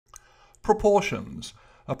Proportions.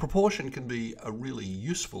 A proportion can be a really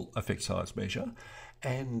useful effect size measure,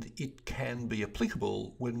 and it can be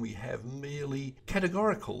applicable when we have merely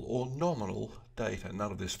categorical or nominal data,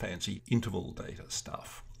 none of this fancy interval data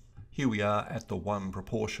stuff. Here we are at the one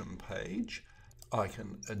proportion page. I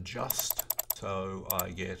can adjust so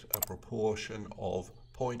I get a proportion of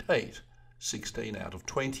 0.8, 16 out of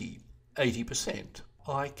 20, 80%.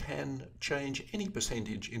 I can change any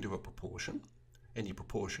percentage into a proportion, any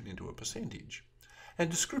proportion into a percentage. And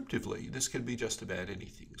descriptively, this can be just about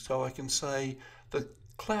anything. So I can say the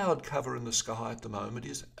cloud cover in the sky at the moment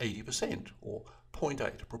is 80%, or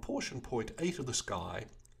 0.8. Proportion 0.8 of the sky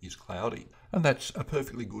is cloudy. And that's a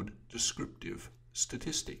perfectly good descriptive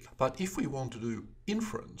statistic. But if we want to do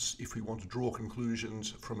inference, if we want to draw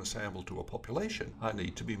conclusions from a sample to a population, I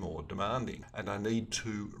need to be more demanding, and I need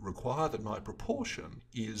to require that my proportion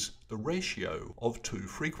is the ratio of two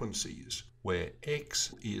frequencies, where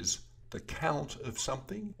X is the count of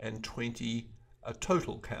something and 20 a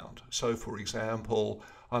total count. So for example,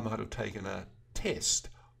 I might have taken a test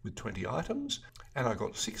with 20 items and I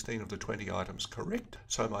got 16 of the 20 items correct,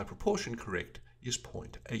 so my proportion correct is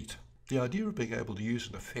 0.8. The idea of being able to use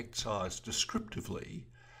an effect size descriptively,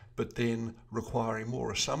 but then requiring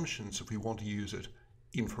more assumptions if we want to use it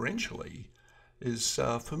inferentially, is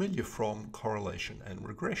familiar from correlation and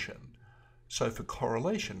regression. So for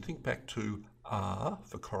correlation, think back to R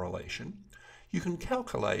for correlation. You can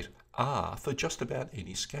calculate R for just about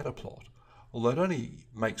any scatter plot, although it only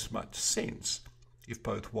makes much sense if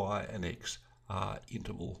both Y and X are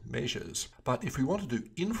interval measures. But if we want to do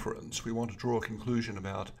inference, we want to draw a conclusion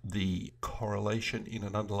about the correlation in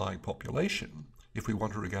an underlying population. If we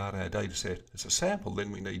want to regard our data set as a sample, then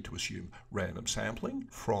we need to assume random sampling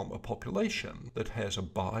from a population that has a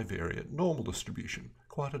bivariate normal distribution,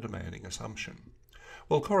 quite a demanding assumption.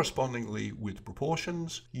 Well, correspondingly with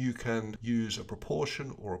proportions, you can use a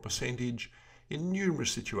proportion or a percentage in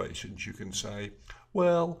numerous situations. You can say,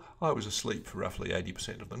 well, I was asleep for roughly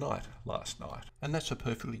 80% of the night last night. And that's a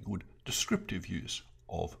perfectly good descriptive use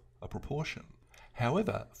of a proportion.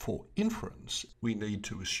 However, for inference, we need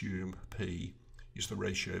to assume P is the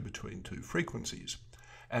ratio between two frequencies.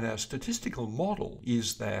 And our statistical model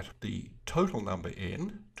is that the total number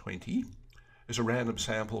N, 20, is a random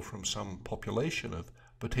sample from some population of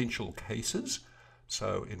potential cases.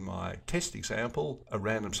 So in my test example, a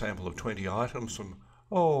random sample of 20 items from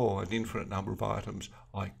an infinite number of items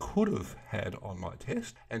I could have had on my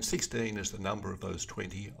test, and 16 is the number of those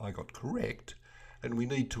 20 I got correct. And we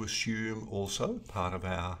need to assume also, part of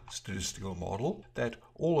our statistical model, that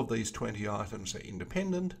all of these 20 items are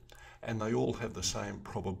independent and they all have the same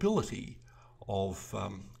probability of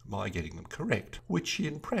my getting them correct, which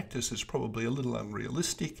in practice is probably a little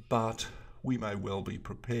unrealistic, but we may well be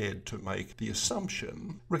prepared to make the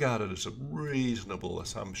assumption, regarded as a reasonable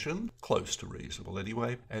assumption, close to reasonable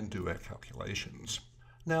anyway, and do our calculations.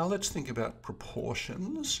 Now let's think about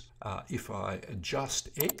proportions. If I adjust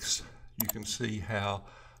X, you can see how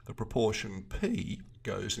the proportion P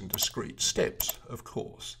goes in discrete steps, of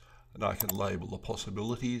course, and I can label the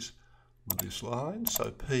possibilities with this line. So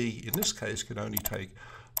P in this case can only take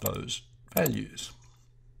those values.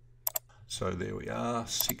 So there we are,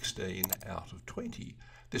 16 out of 20.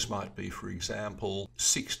 This might be, for example,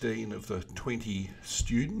 16 of the 20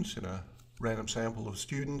 students in a random sample of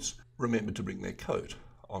students remembered to bring their coat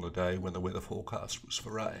on a day when the weather forecast was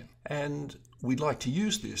for rain. And we'd like to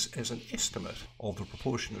use this as an estimate of the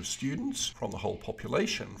proportion of students from the whole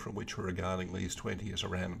population from which we're regarding these 20 as a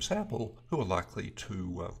random sample who are likely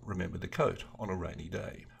to remember the coat on a rainy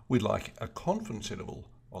day. We'd like a confidence interval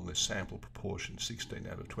on this sample proportion 16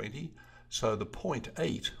 out of 20. So the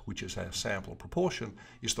 0.8, which is our sample proportion,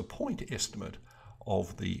 is the point estimate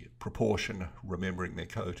of the proportion remembering their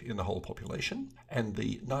coat in the whole population. And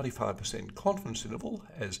the 95% confidence interval,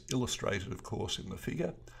 as illustrated of course in the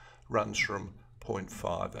figure, runs from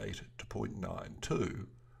 0.58 to 0.92,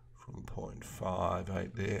 from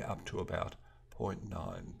 0.58 there up to about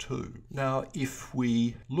 0.92. Now, if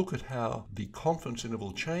we look at how the confidence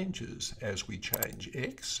interval changes as we change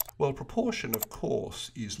X, well, proportion, of course,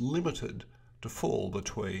 is limited to fall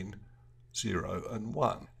between 0 and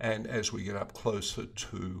 1. And as we get up closer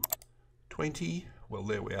to 20, well,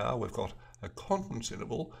 there we are. We've got a confidence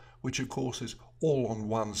interval, which, of course, is all on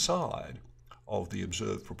one side of the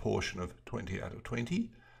observed proportion of 20 out of 20,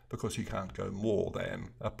 because you can't go more than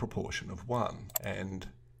a proportion of 1. And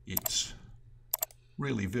it's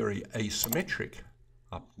really very asymmetric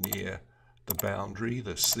up near the boundary,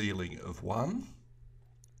 the ceiling of 1.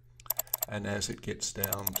 And as it gets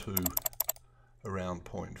down to around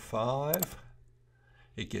 0.5,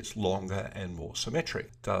 it gets longer and more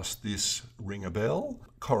symmetric. Does this ring a bell?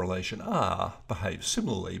 Correlation R behaves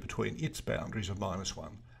similarly between its boundaries of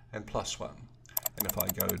 -1 and +1. And if I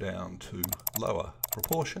go down to lower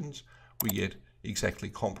proportions, we get exactly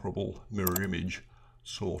comparable mirror image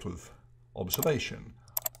sort of observation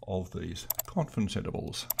of these confidence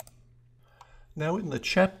intervals. Now in the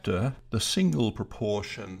chapter, the single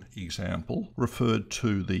proportion example referred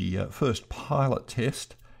to the first pilot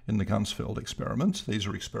test in the Gunsfeld experiments. These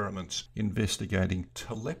are experiments investigating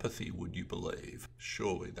telepathy, would you believe?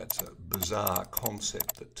 Surely that's a bizarre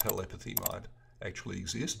concept that telepathy might actually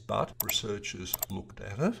exist, but researchers looked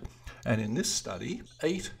at it. And in this study,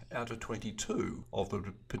 8 out of 22 of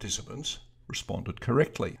the participants responded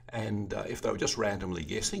correctly. And if they were just randomly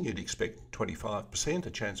guessing, you'd expect 25%,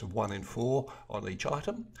 a chance of 1 in 4 on each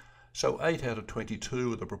item. So 8 out of 22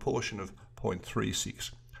 with a proportion of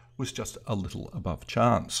 0.36 was just a little above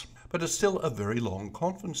chance. But it's still a very long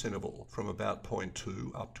confidence interval, from about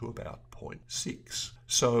 0.2 up to about 0.6.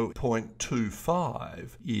 So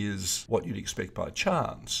 0.25 is what you'd expect by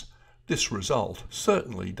chance. This result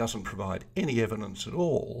certainly doesn't provide any evidence at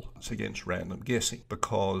all against random guessing,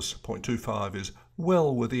 because 0.25 is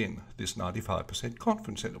well within this 95%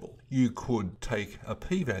 confidence interval. You could take a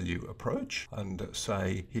p-value approach and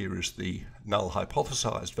say, here is the null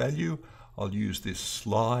hypothesized value. I'll use this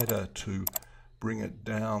slider to bring it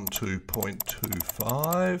down to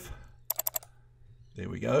 0.25. There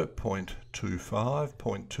we go,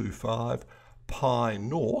 0.25, pi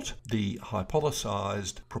naught, the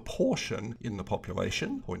hypothesized proportion in the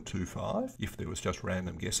population, 0.25, if there was just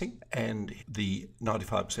random guessing, and the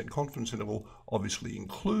 95% confidence interval obviously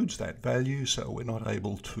includes that value, so we're not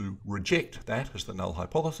able to reject that as the null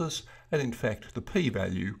hypothesis, and in fact the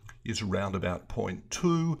p-value is around about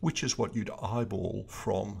 0.2, which is what you'd eyeball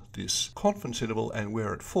from this confidence interval, and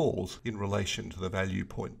where it falls in relation to the value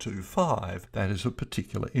 0.25, that is of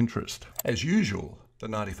particular interest. As usual, the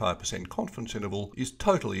 95% confidence interval is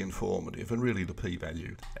totally informative, and really the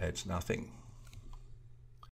p-value adds nothing.